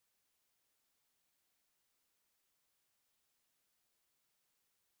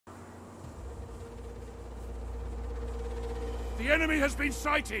The enemy has been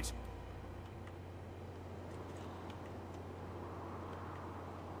sighted!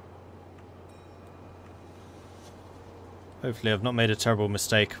 Hopefully I've not made a terrible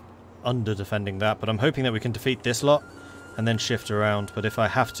mistake under defending that, but I'm hoping that we can defeat this lot and then shift around. But if I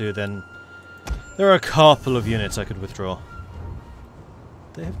have to, then there are a couple of units I could withdraw.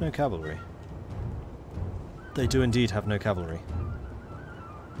 They have no cavalry. They do indeed have no cavalry.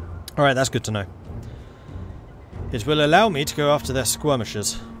 Alright, that's good to know. It will allow me to go after their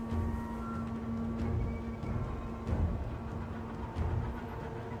skirmishers.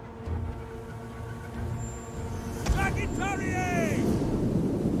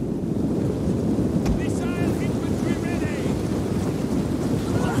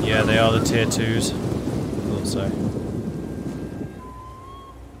 Yeah, they are the tier 2s. Thought so.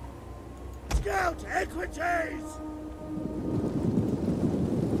 Scout equities!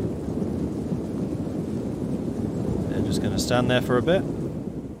 They're just going to stand there for a bit.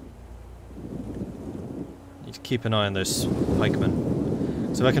 Need to keep an eye on those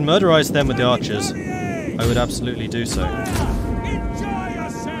pikemen. So if I can murderize them with the archers, I would absolutely do so. Enjoy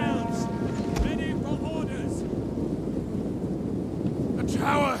yourselves! Ready for orders! The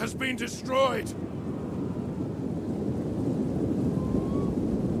tower has been destroyed!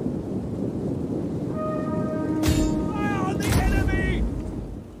 Fire on the enemy!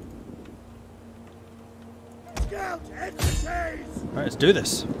 Scout equities! Alright, let's do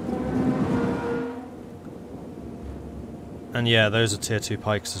this. And yeah, those are tier 2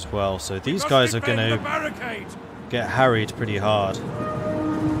 pikes as well, so these guys are going to get harried pretty hard.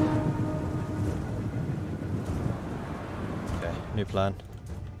 Okay, new plan.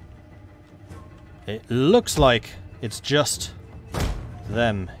 It looks like it's just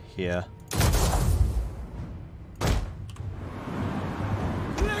them here.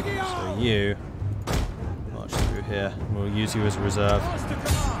 So you march through here, and we'll use you as a reserve.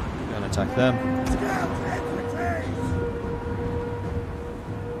 Go and attack them.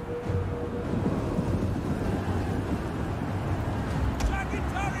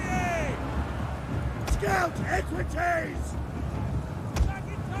 Scout equities!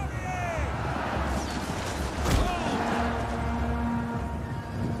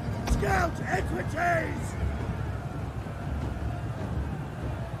 Scout equities!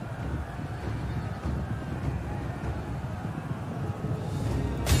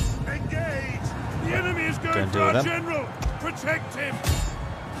 Engage! The enemy is going for our general! Protect him!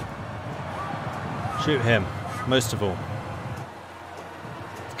 Shoot him, most of all.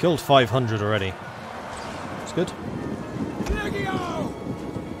 Killed 500 already. That's good. Going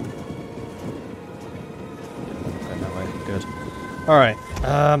that way, good. Alright,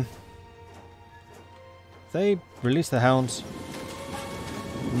 they release the hounds?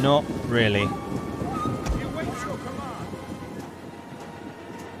 Not really.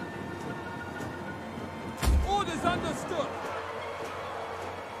 Orders understood!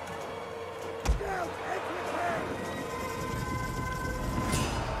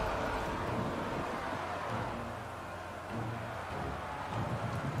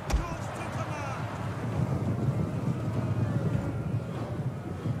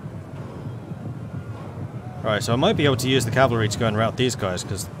 Right, so I might be able to use the cavalry to go and rout these guys,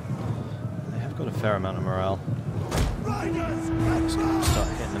 because they have got a fair amount of morale. Just gonna start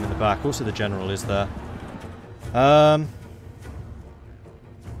hitting them in the back. Also the general is there.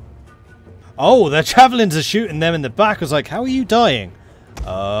 Oh, their javelins are shooting them in the back. I was like, how are you dying?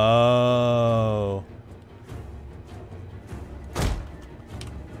 Oh.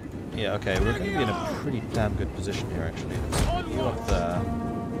 Yeah, okay, we're going to be in a pretty damn good position here, actually. Let's put you up there.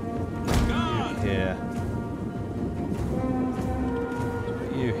 You here.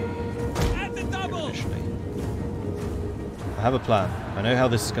 You initially. I have a plan. I know how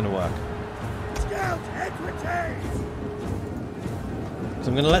this is going to work. So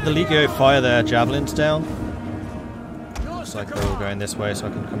I'm going to let the Legio fire their javelins down. Looks like they're all going this way, so I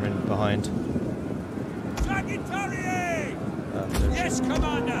can come in behind. Yes,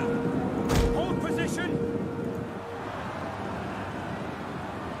 Commander. Hold position.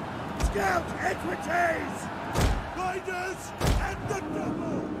 Scout equities. Riders and the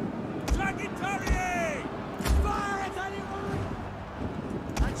double! Dragontarii! Fire at anyone!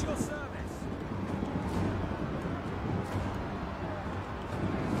 At your service!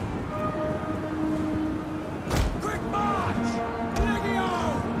 Quick march! Legio!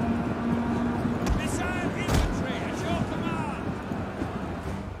 Missile infantry at your command!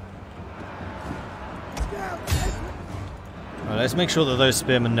 Alright, let's make sure that those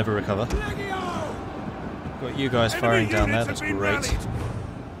spearmen never recover. Got you guys firing down there, that's great.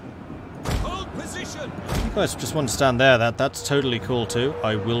 Hold position! you guys just want to stand there, that's totally cool too.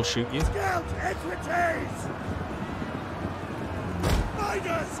 I will shoot you. Scout equities!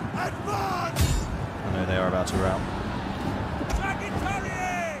 Riders, advance! I know they are about to rout.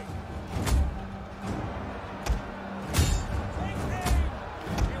 Sagittarius! Take aim!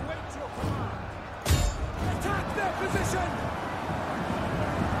 We await your command. Attack their position!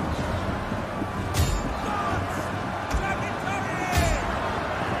 Advance! Sagittarius!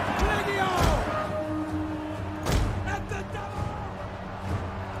 Legio! At the double!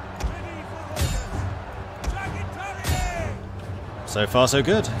 Ready for orders! Sagittarius! So far, so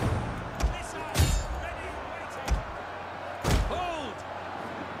good. Missiles ready waiting! Hold!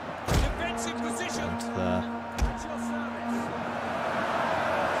 Defensive position! There. At your service!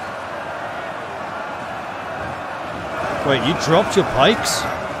 Wait, you dropped your pikes?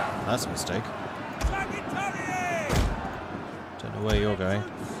 That's a mistake. Sagittarius! Don't know where you're going.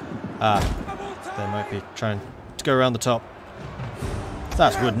 Ah, they might be trying to go around the top.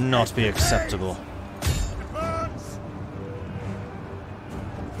 That would not be acceptable. Advance!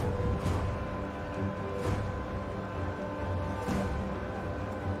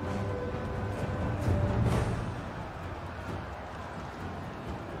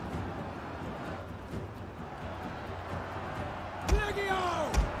 Legio!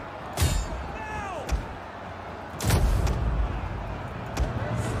 Now!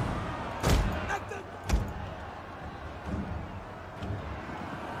 At the...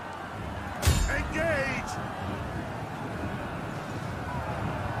 Engage!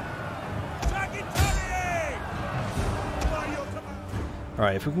 Sagittarius! By your command!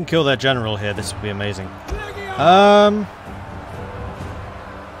 Alright, if we can kill their general here, this would be amazing. Legio!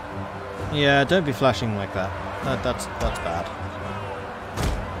 Yeah, don't be flashing like that. That's bad.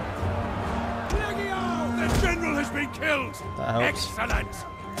 Legio! The general has been killed! That helps. Excellent!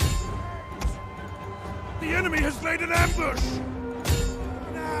 The enemy has laid an ambush!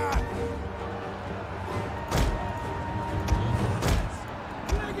 Nah.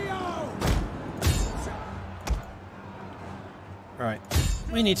 Right.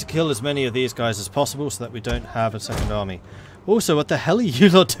 We need to kill as many of these guys as possible so that we don't have a second army. Also, what the hell are you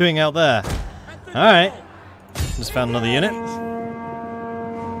lot doing out there? Alright. Just found another unit.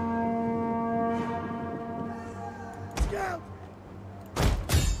 Scout!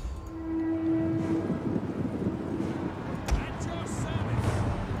 At your service!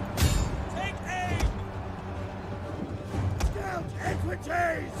 Take aim! Scout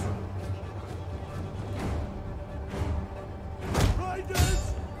equities!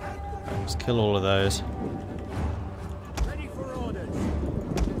 Riders! Let's kill all of those. Ready for orders!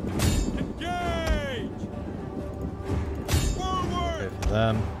 Engage! Forward! Go for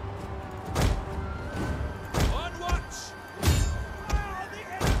them. On watch! Fire on the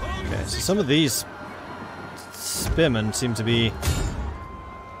enemy! Okay, so some of these spearmen seem to be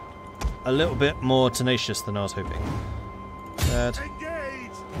a little bit more tenacious than I was hoping. Good.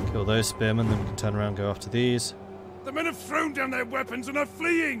 Engage! Kill those spearmen, then we can turn around and go after these. The men have thrown down their weapons and are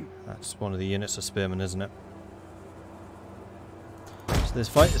fleeing! That's one of the units of spearmen, isn't it? So this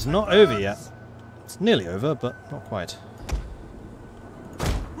fight is not over yet. It's nearly over, but not quite.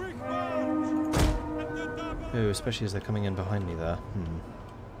 Quick march! At the double! Ooh, especially as they're coming in behind me there.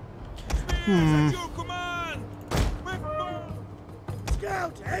 Spears at your command! Quick march!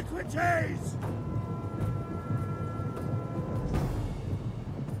 Scout equities!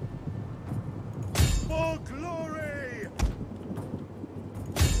 For glory!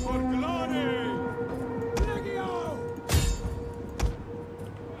 For glory! Legio!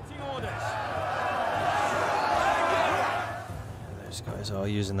 Waiting orders! Those guys are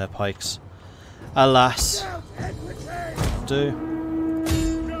using their pikes. Alas. Scout equities! Do.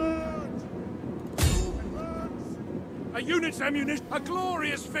 A unit's ammunition! A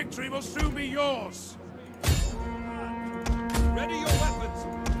glorious victory will soon be yours! Ready your weapons!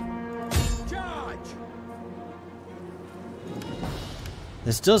 Charge!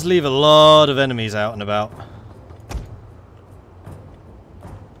 This does leave a lot of enemies out and about.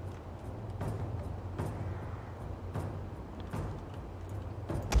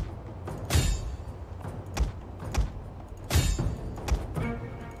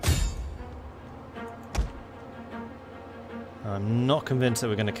 I'm not convinced that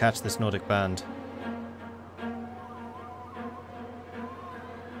we're going to catch this Nordic band.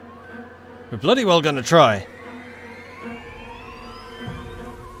 We're bloody well going to try.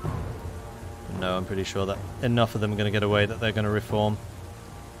 No, I'm pretty sure that enough of them are going to get away that they're going to reform.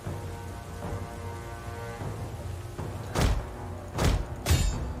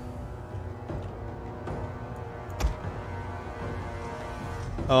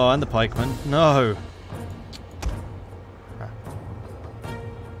 Oh, and the pikemen. No!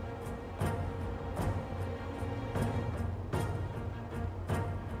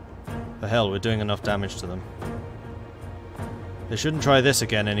 But hell, we're doing enough damage to them. They shouldn't try this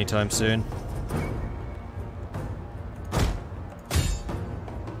again anytime soon.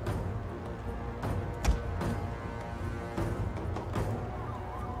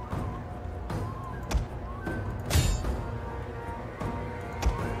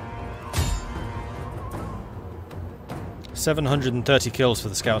 $730 kills for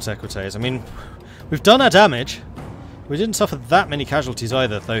the Scouts Equites. I mean, we've done our damage. We didn't suffer that many casualties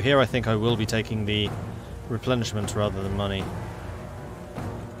either, though here I think I will be taking the replenishment rather than money.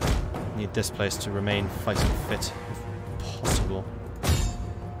 Need this place to remain fighting fit, if possible.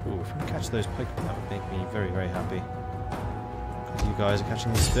 Ooh, if we can catch those pikemen, that would make me very, very happy. Because you guys are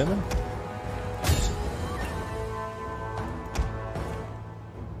catching these spearmen.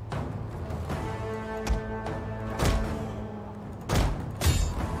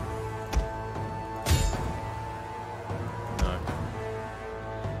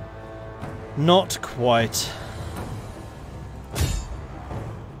 Not quite.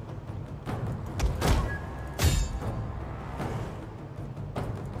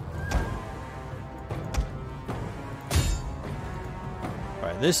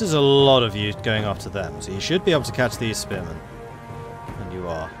 Right, this is a lot of you going after them, so you should be able to catch these spearmen. And you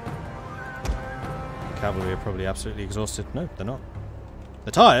are. The cavalry are probably absolutely exhausted. No, they're not.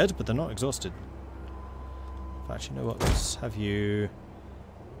 They're tired, but they're not exhausted. In fact, you know what? Let's have you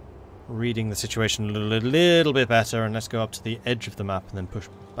reading the situation a little bit better, and let's go up to the edge of the map and then push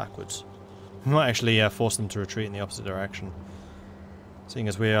backwards. We might actually force them to retreat in the opposite direction, seeing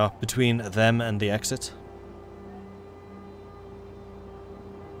as we are between them and the exit.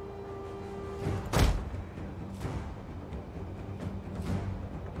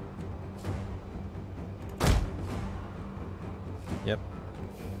 Yep.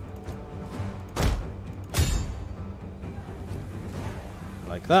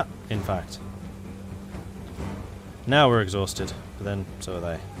 Like that, in fact. Now we're exhausted, but then so are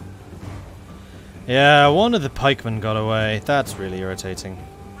they. Yeah, one of the pikemen got away. That's really irritating.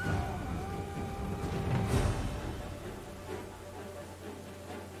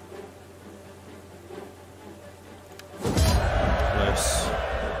 Close.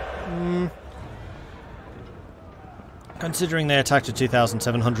 Considering they attacked at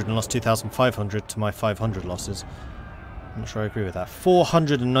 2,700 and lost 2,500 to my 500 losses. I'm not sure I agree with that.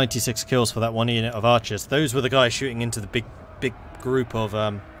 496 kills for that one unit of archers. Those were the guys shooting into the big group of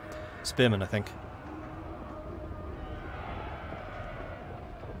spearmen, I think.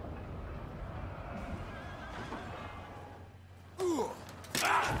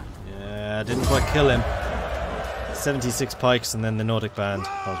 Yeah, didn't quite kill him. 76 pikes and then the Nordic band.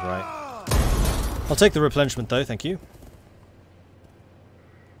 I was right. I'll take the replenishment though, thank you.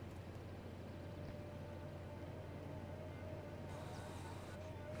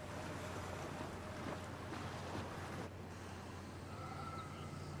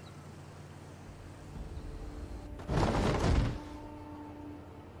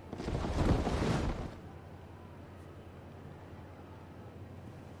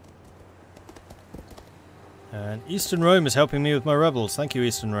 And Eastern Rome is helping me with my rebels. Thank you,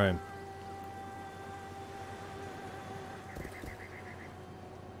 Eastern Rome.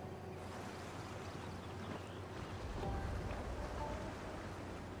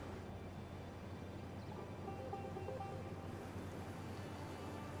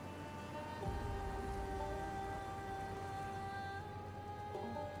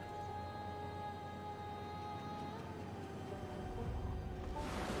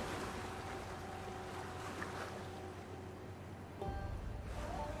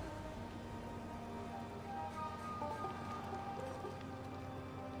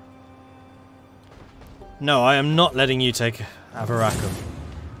 No, I am not letting you take Avaracum.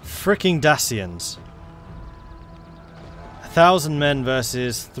 Fricking Dacians. 1,000 men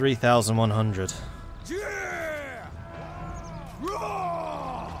versus 3,100. Yeah!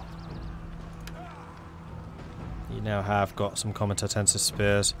 You now have got some Comitatensis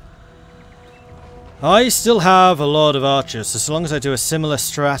spears. I still have a lot of archers, so as long as I do a similar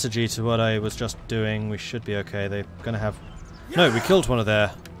strategy to what I was just doing, we should be okay. They're gonna have... No, we killed one of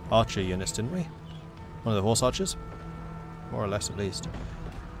their archer units, didn't we? One of the horse archers? More or less, at least.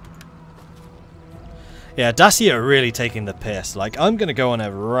 Yeah, Dacia are really taking the piss. Like, I'm going to go on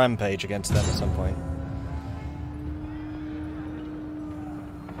a rampage against them at some point.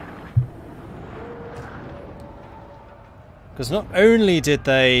 Because not only did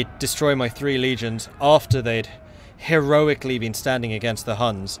they destroy my 3 legions after they'd heroically been standing against the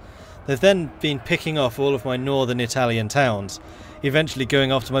Huns, they've then been picking off all of my northern Italian towns, eventually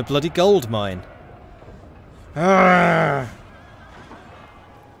going after my bloody gold mine. Arrgh.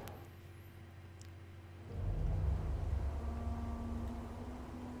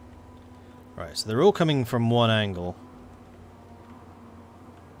 Right, so they're all coming from one angle.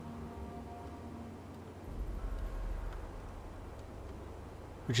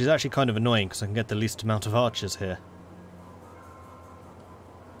 Which is actually kind of annoying because I can get the least amount of archers here.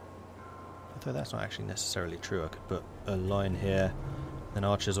 Although that's not actually necessarily true. I could put a line here, then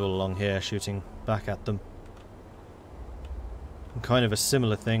archers all along here shooting back at them. And kind of a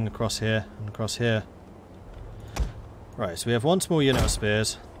similar thing across here and across here. Right, so we have one small unit of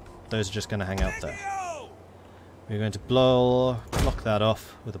spears. Those are just going to hang out there. We're going to block that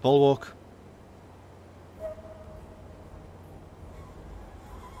off with a bulwark.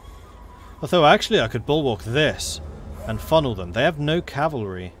 Although actually I could bulwark this and funnel them. They have no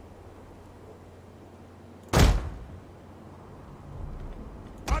cavalry.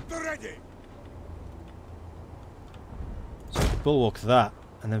 At the ready. So I could bulwark that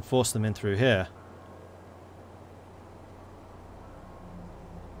and then force them in through here.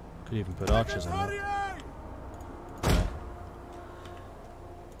 Could even put archers in there. Okay.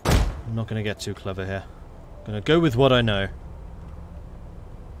 I'm not going to get too clever here. I'm going to go with what I know.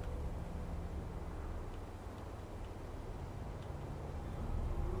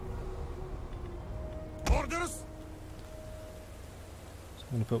 Orders. So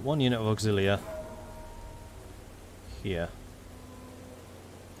I'm going to put one unit of auxilia here.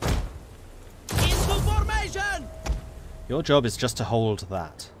 Into formation! Your job is just to hold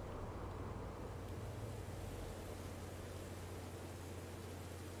that.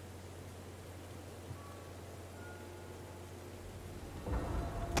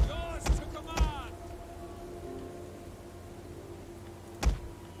 Yours to command.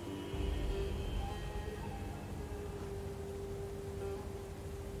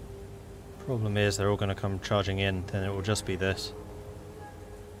 Problem is they're all going to come charging in, then it will just be this.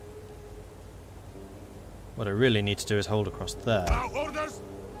 What I really need to do is hold across there. Now orders.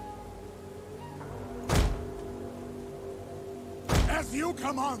 As you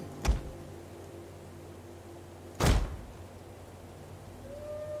command.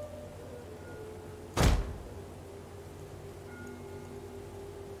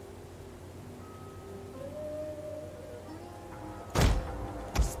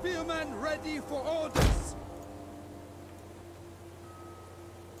 Spearmen ready for orders.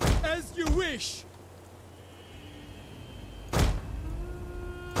 As you wish.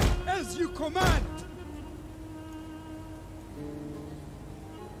 As you command.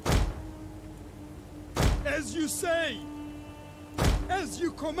 As you say. As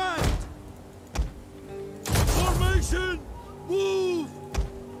you command. Formation! Move!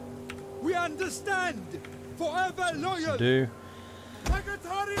 We understand. Forever loyal. Do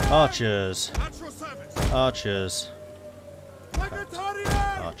Vegetarian. archers, At your service. archers, Vegetarian.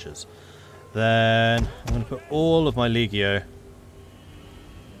 archers. Then I'm going to put all of my legio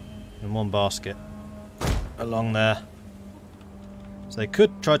in one basket along there. So they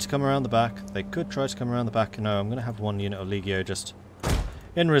could try to come around the back. They could try to come around the back. No, I'm going to have one unit of legio just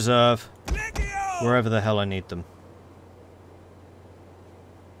in reserve Legio. wherever the hell I need them.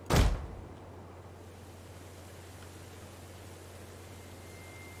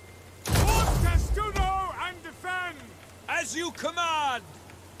 Orders to know and defend. As you command.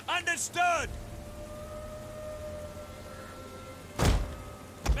 Understood.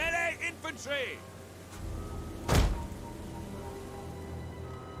 Melee infantry.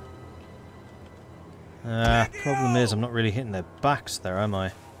 Problem is I'm not really hitting their backs there, am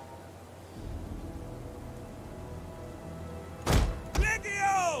I?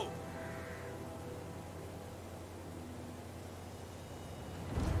 Legio.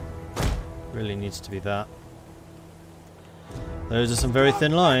 Really needs to be that. Those are some very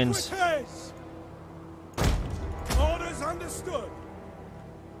thin lines. Equites. Orders understood.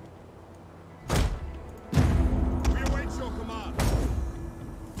 We await your command.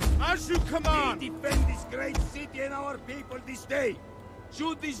 As you command. We defend this great city and our people this day.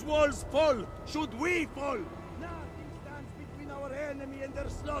 Should these walls fall, should we fall, nothing stands between our enemy and their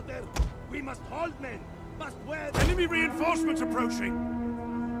slaughter. We must hold men, must wear them. Enemy reinforcements approaching.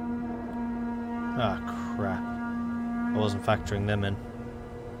 Ah, crap. I wasn't factoring them in.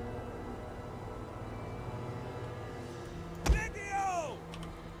 Legio.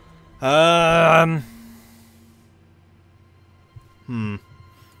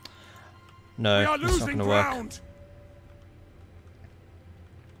 No, We are it's not losing going to work. ground.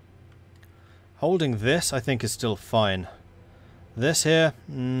 Holding this, I think, is still fine. This here,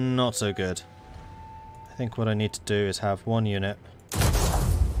 not so good. I think what I need to do is have one unit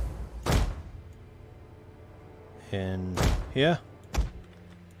in here,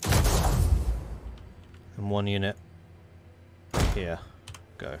 and one unit here.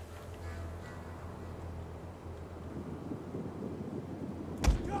 Go.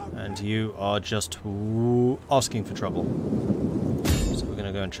 And you are just asking for trouble. So we're going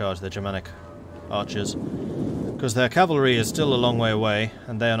to go and charge the Germanic archers. Because their cavalry is still a long way away,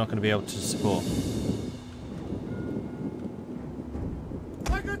 and they are not going to be able to support.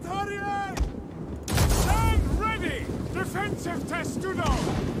 Stand ready! Defensive testudo!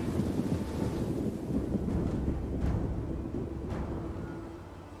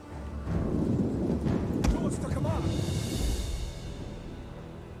 Towards the command.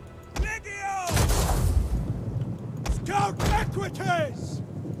 Scout equities!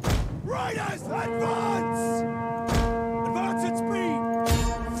 Riders, advance! Advance at speed!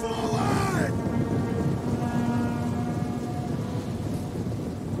 Forward!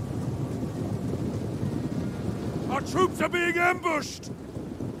 Our troops are being ambushed!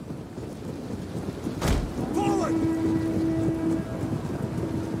 Forward!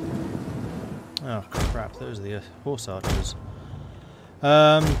 Oh crap, those are the horse archers.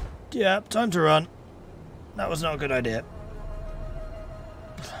 Yeah, time to run. That was not a good idea.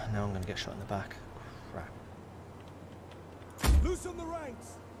 Now I'm going to get shot in the back. Crap. Loosen the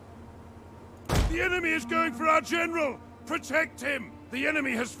ranks! The enemy is going for our general! Protect him! The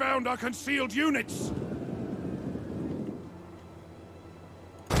enemy has found our concealed units!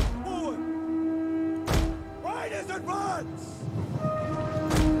 Forward! Riders, advance!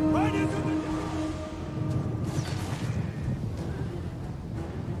 Riders in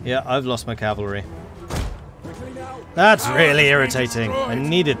the... Yeah, I've lost my cavalry. Quickly now! That's Ours really has been irritating. I destroyed.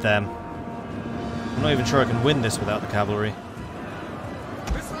 needed them. I'm not even sure I can win this without the cavalry.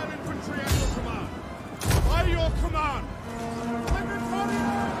 Missile infantry at your command! By your command!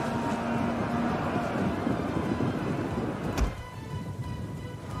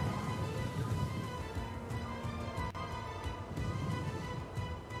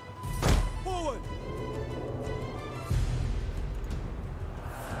 Forward!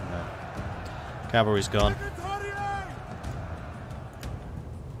 Cavalry's gone.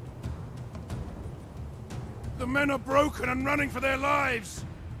 The men are broken and running for their lives!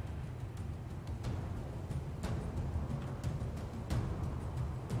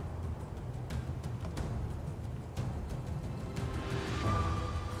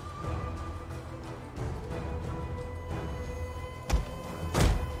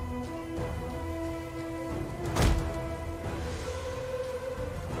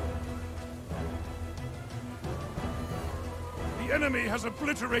 The enemy has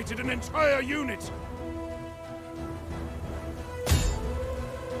obliterated an entire unit!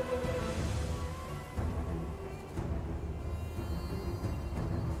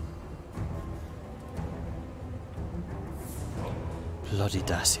 Bloody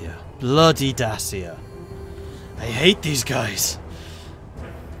Dacia. Bloody Dacia. I hate these guys.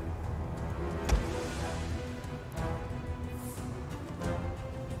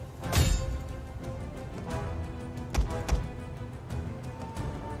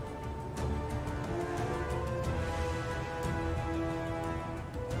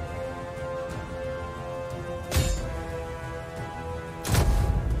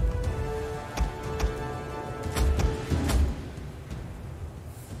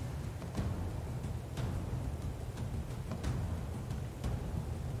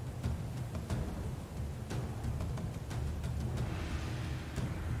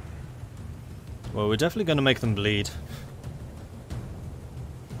 Well, we're definitely going to make them bleed.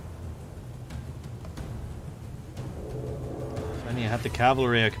 If only I had the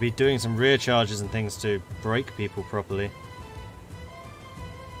cavalry, I could be doing some rear charges and things to break people properly.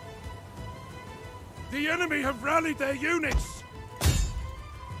 The enemy have rallied their units!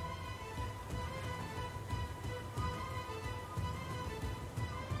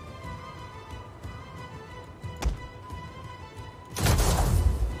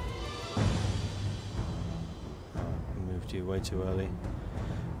 Moved you way too early.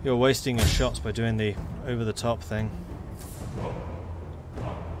 You're wasting your shots by doing the over-the-top thing.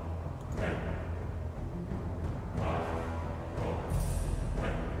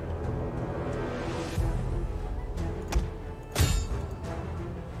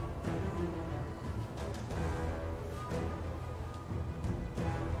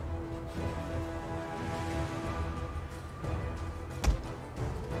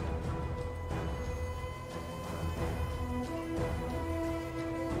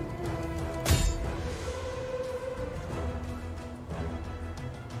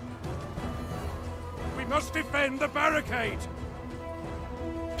 We must defend the barricade!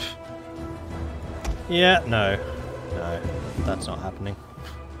 Yeah, no. No, that's not happening.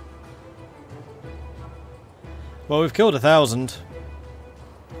 Well, we've killed 1,000.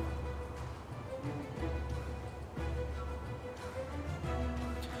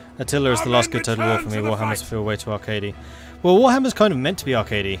 Attila is Our the last men good Total War for return me. to the Warhammer's fight. feel way too arcadey. Well, Warhammer's kind of meant to be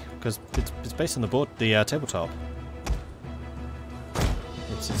arcadey because it's based on the board, the tabletop.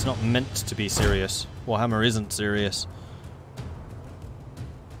 It's not meant to be serious. Warhammer isn't serious.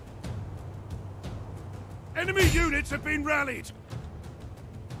 Enemy units have been rallied.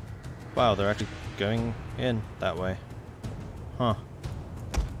 Wow, they're actually going in that way. Huh.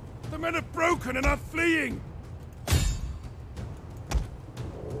 The men are broken and are fleeing.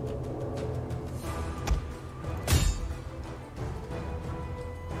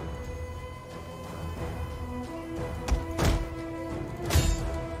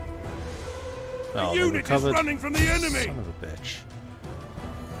 Oh, The they unit is recovered. running from the enemy. Son of a bitch.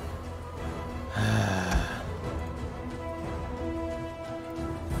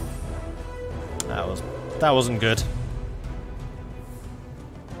 That wasn't good.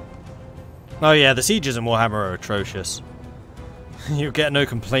 Oh yeah, the sieges in Warhammer are atrocious. You get no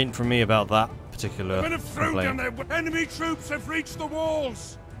complaint from me about that particular The men have thrown down complaint. their enemy troops have reached the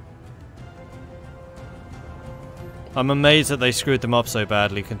walls. I'm amazed that they screwed them up so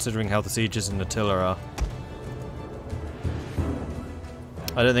badly, considering how the sieges in Attila are.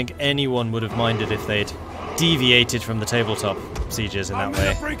 I don't think anyone would have minded if they'd deviated from the tabletop sieges in Our that men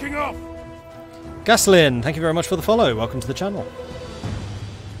way. are breaking off. Gaslin, thank you very much for the follow. Welcome to the channel.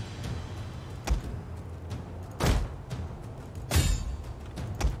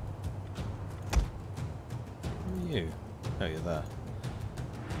 Who are you? Oh, you're there.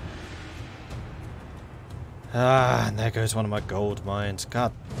 Ah, and there goes one of my gold mines.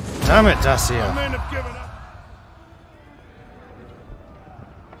 God damn it, Our Dacia! men have given up.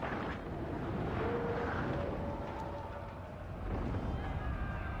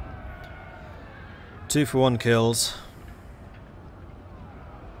 2 for 1 kills.